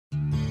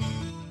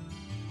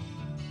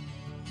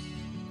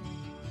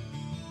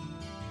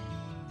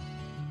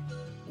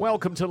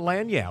Welcome to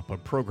Lagniappe, a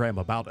program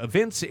about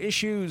events,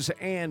 issues,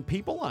 and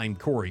people. I'm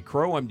Cory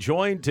Crowe. I'm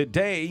joined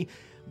today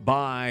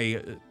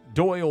by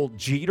Doyle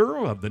Jeeter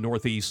of the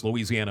Northeast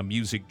Louisiana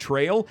Music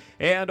Trail,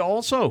 and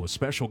also a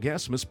special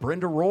guest, Miss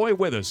Brenda Roy,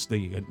 with us,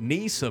 the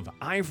niece of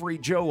Ivory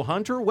Joe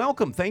Hunter.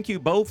 Welcome. Thank you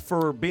both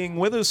for being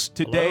with us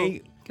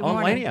today. Good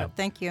morning. Lagniappe.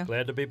 Thank you.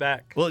 Glad to be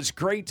back. Well, it's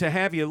great to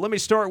have you. Let me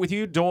start with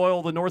you,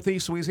 Doyle. The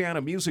Northeast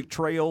Louisiana Music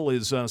Trail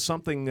is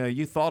something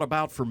you thought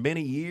about for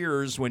many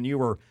years when you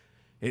were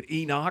at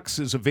Enoch's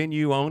as a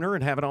venue owner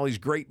and having all these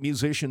great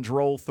musicians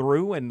roll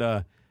through.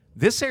 And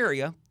this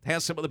area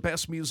has some of the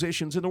best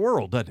musicians in the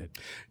world, doesn't it?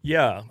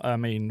 Yeah, I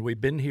mean, we've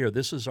been here.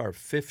 This is our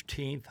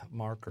 15th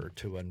marker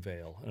to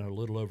unveil in a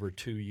little over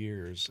 2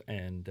 years.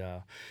 And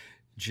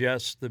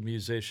just the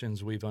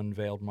musicians we've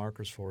unveiled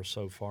markers for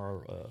so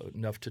far,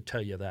 enough to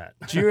tell you that.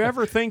 Do you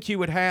ever think you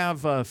would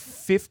have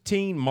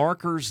 15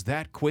 markers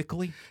that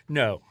quickly?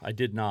 No, I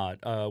did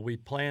not. We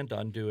planned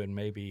on doing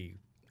maybe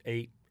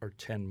 8 or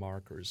 10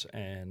 markers,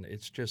 and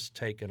it's just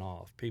taken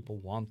off. People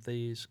want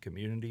these.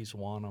 Communities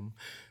want them.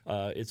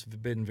 It's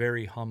been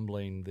very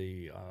humbling,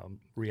 the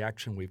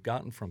reaction we've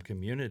gotten from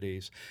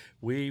communities.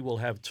 We will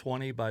have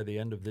 20 by the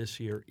end of this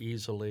year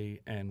easily,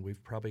 and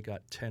we've probably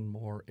got 10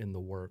 more in the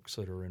works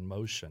that are in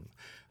motion.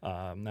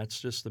 That's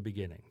just the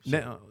beginning.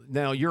 So.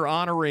 Now you're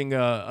honoring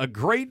a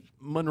great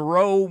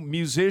Monroe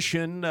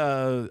musician,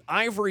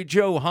 Ivory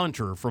Joe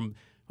Hunter,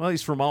 well,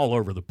 he's from all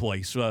over the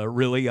place,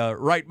 really.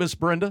 Right, Miss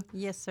Brenda?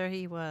 Yes, sir,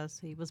 he was.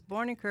 He was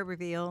born in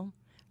Kirbyville,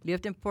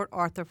 lived in Port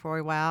Arthur for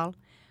a while,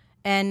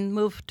 and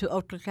moved to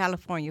Oakland,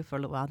 California for a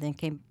little while, then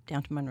came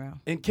down to Monroe.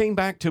 And came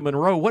back to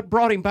Monroe. What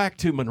brought him back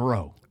to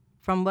Monroe?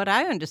 From what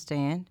I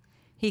understand,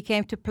 he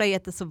came to play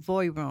at the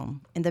Savoy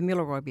Room in the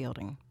Roy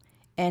building,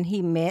 and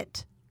he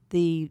met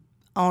the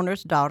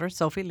owner's daughter,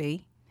 Sophie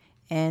Lee,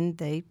 and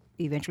they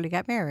eventually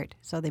got married.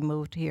 So they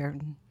moved here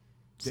and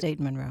stayed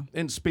in Monroe.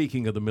 And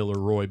speaking of the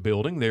Roy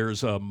building,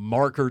 there's a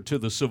marker to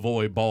the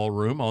Savoy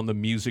Ballroom on the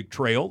music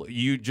trail.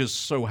 You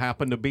just so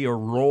happen to be a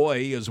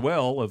Roy as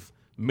well of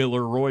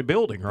Roy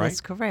building, right?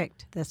 That's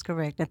correct. That's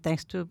correct. And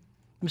thanks to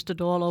Mr.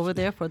 Doyle over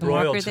there for the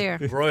marker there.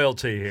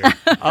 Royalty here.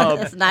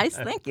 That's nice.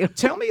 Thank you.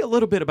 Tell me a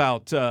little bit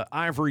about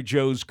Ivory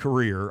Joe's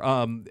career.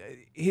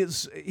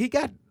 He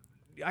got,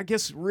 I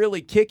guess,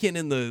 really kicking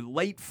in the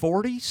late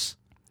 40s?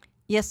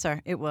 Yes,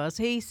 sir, it was.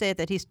 He said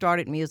that he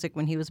started music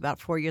when he was about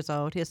 4 years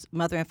old. His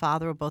mother and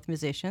father were both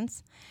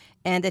musicians,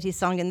 and that he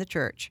sung in the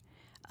church.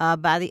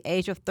 By the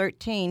age of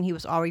 13, he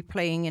was already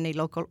playing in a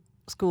local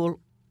school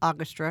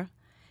orchestra,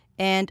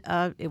 and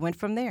it went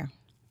from there.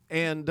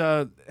 And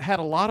had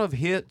a lot of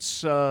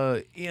hits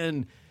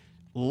in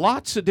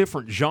lots of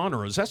different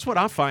genres. That's what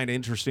I find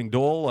interesting,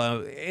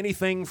 Doyle.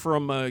 Anything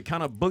from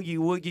kind of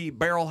boogie-woogie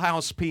barrel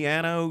house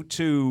piano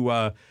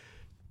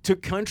to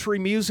country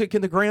music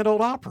in the Grand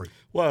Ole Opry.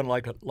 Well, and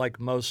like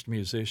most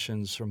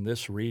musicians from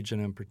this region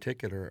in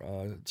particular,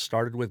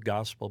 started with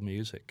gospel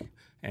music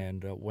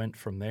and went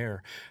from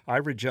there.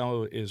 Ivory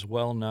Joe is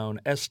well known,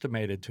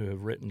 estimated to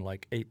have written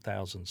like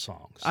 8,000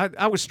 songs.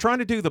 I was trying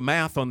to do the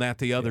math on that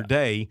the other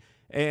day,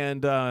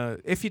 and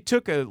if you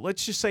took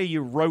let's just say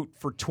you wrote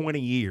for 20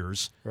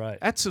 years, right?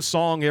 That's a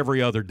song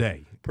every other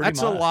day.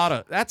 That's much.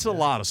 a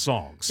lot of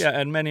songs. Yeah,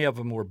 and many of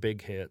them were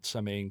big hits.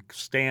 I mean,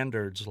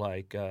 standards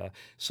like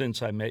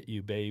Since I Met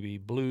You, Baby,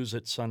 Blues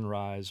at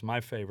Sunrise,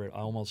 my favorite, I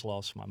Almost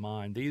Lost My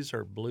Mind. These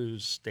are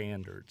blues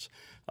standards.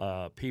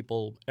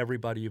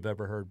 Everybody you've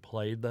ever heard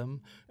played them.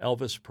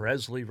 Elvis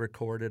Presley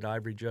recorded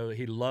Ivory Joe.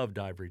 He loved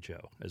Ivory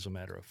Joe, as a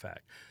matter of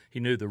fact.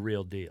 He knew the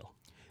real deal.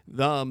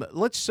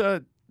 Let's,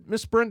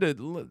 Miss Brenda,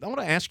 I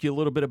want to ask you a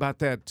little bit about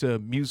that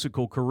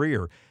musical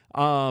career.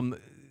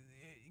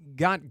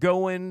 Got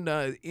going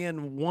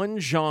in one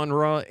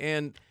genre,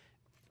 and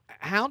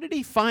how did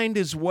he find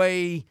his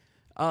way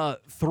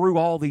through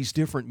all these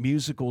different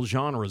musical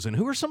genres? And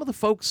who are some of the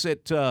folks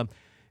that,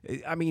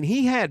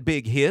 he had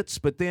big hits,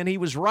 but then he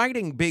was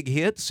writing big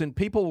hits, and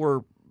people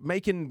were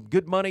making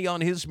good money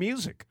on his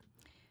music?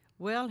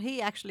 Well, he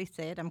actually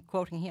said, I'm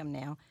quoting him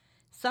now,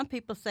 some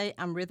people say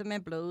I'm rhythm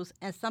and blues,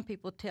 and some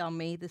people tell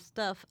me the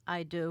stuff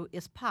I do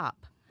is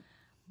pop.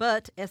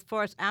 But as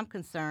far as I'm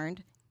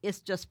concerned, it's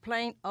just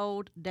plain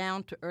old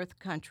down-to-earth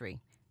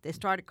country. They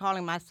started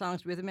calling my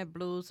songs rhythm and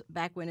blues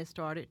back when it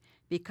started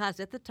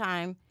because at the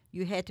time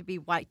you had to be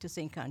white to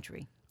sing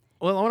country.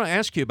 Well, I want to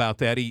ask you about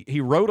that.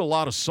 He wrote a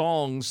lot of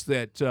songs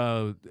that,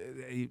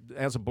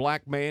 as a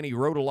black man, he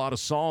wrote a lot of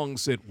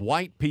songs that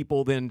white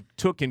people then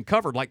took and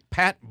covered, like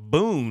Pat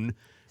Boone.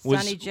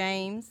 Sonny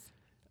James,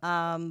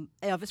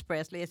 Elvis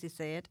Presley, as he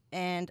said,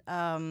 and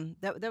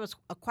there was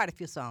quite a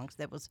few songs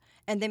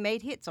and they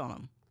made hits on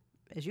them,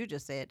 as you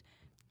just said.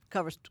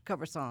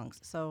 Cover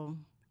songs. So,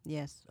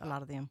 yes, a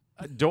lot of them.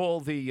 Doyle,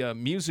 the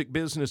music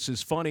business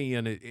is funny,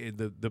 and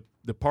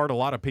the part a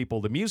lot of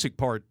people, the music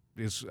part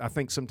is, I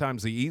think,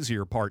 sometimes the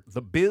easier part.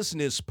 The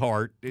business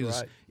part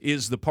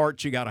is the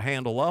part you got to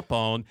handle up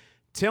on.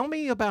 Tell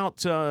me about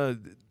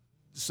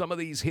some of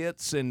these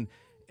hits and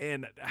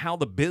and how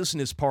the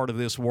business part of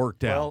this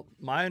worked out. Well,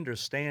 my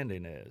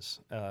understanding is,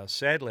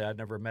 sadly, I'd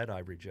never met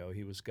Ivory Joe.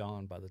 He was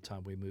gone by the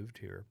time we moved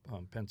here,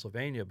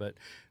 Pennsylvania. But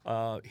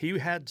he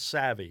had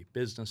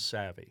business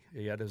savvy.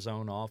 He had his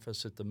own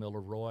office at the Miller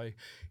Roy.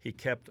 He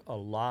kept a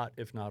lot,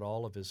 if not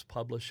all, of his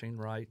publishing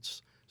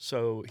rights.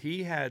 So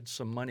he had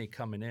some money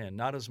coming in,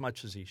 not as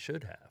much as he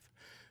should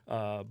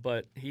have.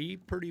 But he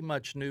pretty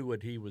much knew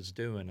what he was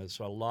doing. And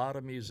so a lot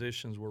of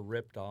musicians were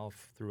ripped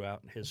off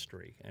throughout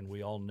history, and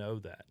we all know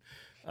that.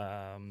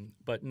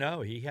 But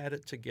no, he had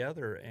it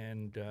together,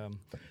 and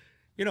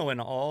in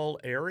all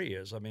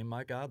areas. I mean,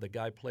 my God, the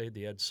guy played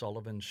the Ed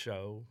Sullivan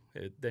Show.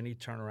 Then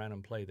he'd turn around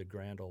and play the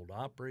Grand Ole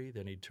Opry.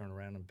 Then he'd turn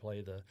around and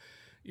play the,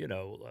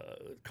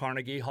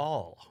 Carnegie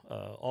Hall,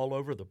 all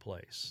over the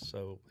place.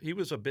 So he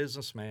was a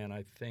businessman,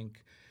 I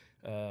think,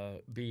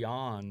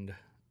 beyond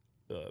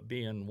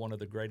being one of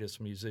the greatest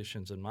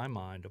musicians in my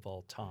mind of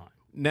all time.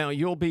 Now,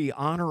 you'll be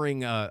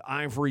honoring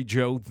Ivory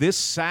Joe this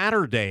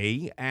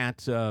Saturday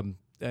at a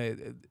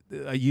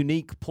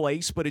unique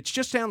place, but it's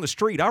just down the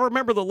street. I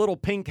remember the little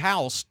pink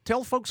house.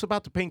 Tell folks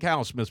about the pink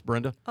house, Miss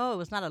Brenda. Oh, it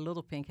was not a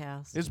little pink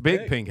house. It's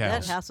big pink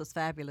house. That house was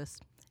fabulous.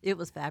 It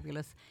was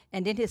fabulous.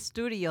 And in his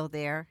studio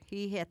there,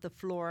 he had the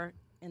floor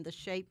in the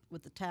shape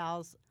with the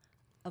tiles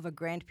of a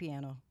grand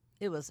piano.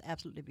 It was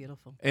absolutely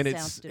beautiful. And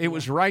it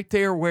was right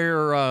there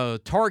where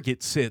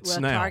Target sits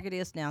now. Target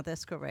is now.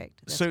 That's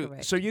correct.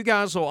 So you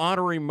guys will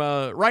honor him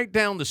right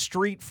down the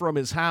street from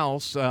his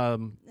house.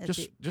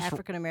 Just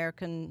African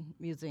American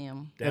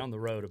Museum. Down the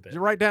road a bit.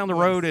 Right down the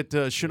road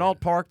at Chenault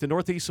Park, the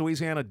Northeast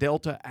Louisiana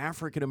Delta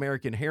African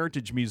American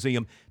Heritage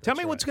Museum. Tell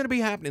me what's going to be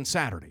happening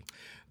Saturday.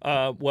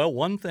 Well,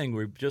 one thing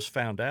we've just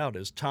found out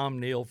is Tom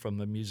Neal from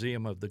the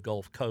Museum of the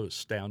Gulf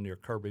Coast down near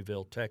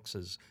Kirbyville,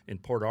 Texas, in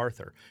Port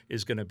Arthur,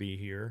 is going to be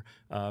here.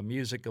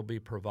 Music will be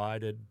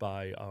provided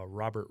by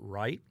Robert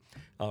Wright.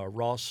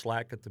 Ross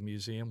Slack at the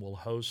museum will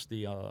host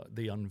the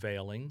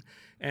unveiling,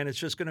 and it's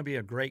just going to be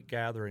a great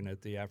gathering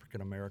at the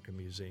African American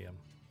Museum.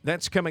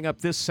 That's coming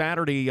up this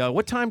Saturday.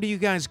 What time do you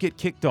guys get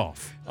kicked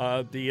off?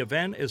 The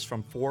event is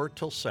from 4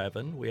 till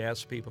 7. We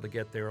ask people to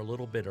get there a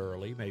little bit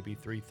early, maybe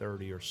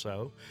 3:30 or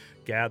so.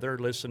 Gather,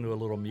 listen to a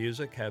little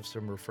music, have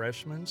some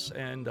refreshments,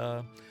 and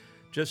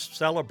just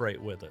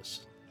celebrate with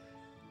us.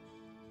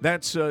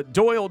 That's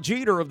Doyle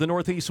Jeeter of the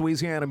Northeast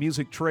Louisiana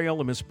Music Trail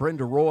and Miss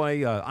Brenda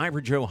Roy,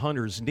 Ivory Joe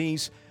Hunter's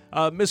niece.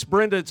 Miss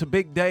Brenda, it's a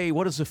big day.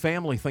 What does the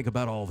family think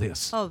about all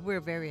this? Oh, we're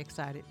very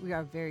excited. We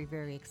are very,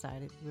 very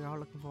excited. We're all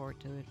looking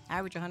forward to it.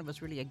 Ivory Joe Hunter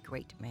was really a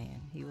great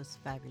man. He was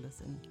fabulous,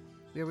 and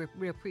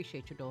we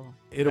appreciate you, Doyle.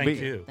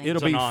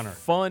 It'll be honor.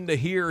 Fun to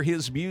hear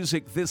his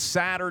music this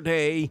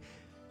Saturday,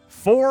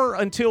 4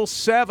 until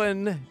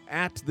 7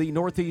 at the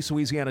Northeast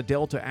Louisiana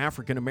Delta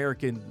African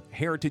American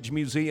Heritage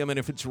Museum. And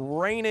if it's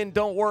raining,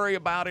 don't worry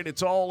about it.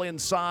 It's all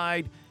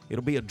inside.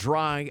 It'll be a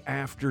dry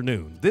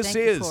afternoon. This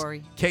is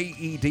Corey.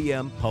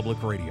 KEDM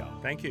Public Radio.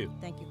 Thank you.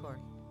 Thank you, Cory.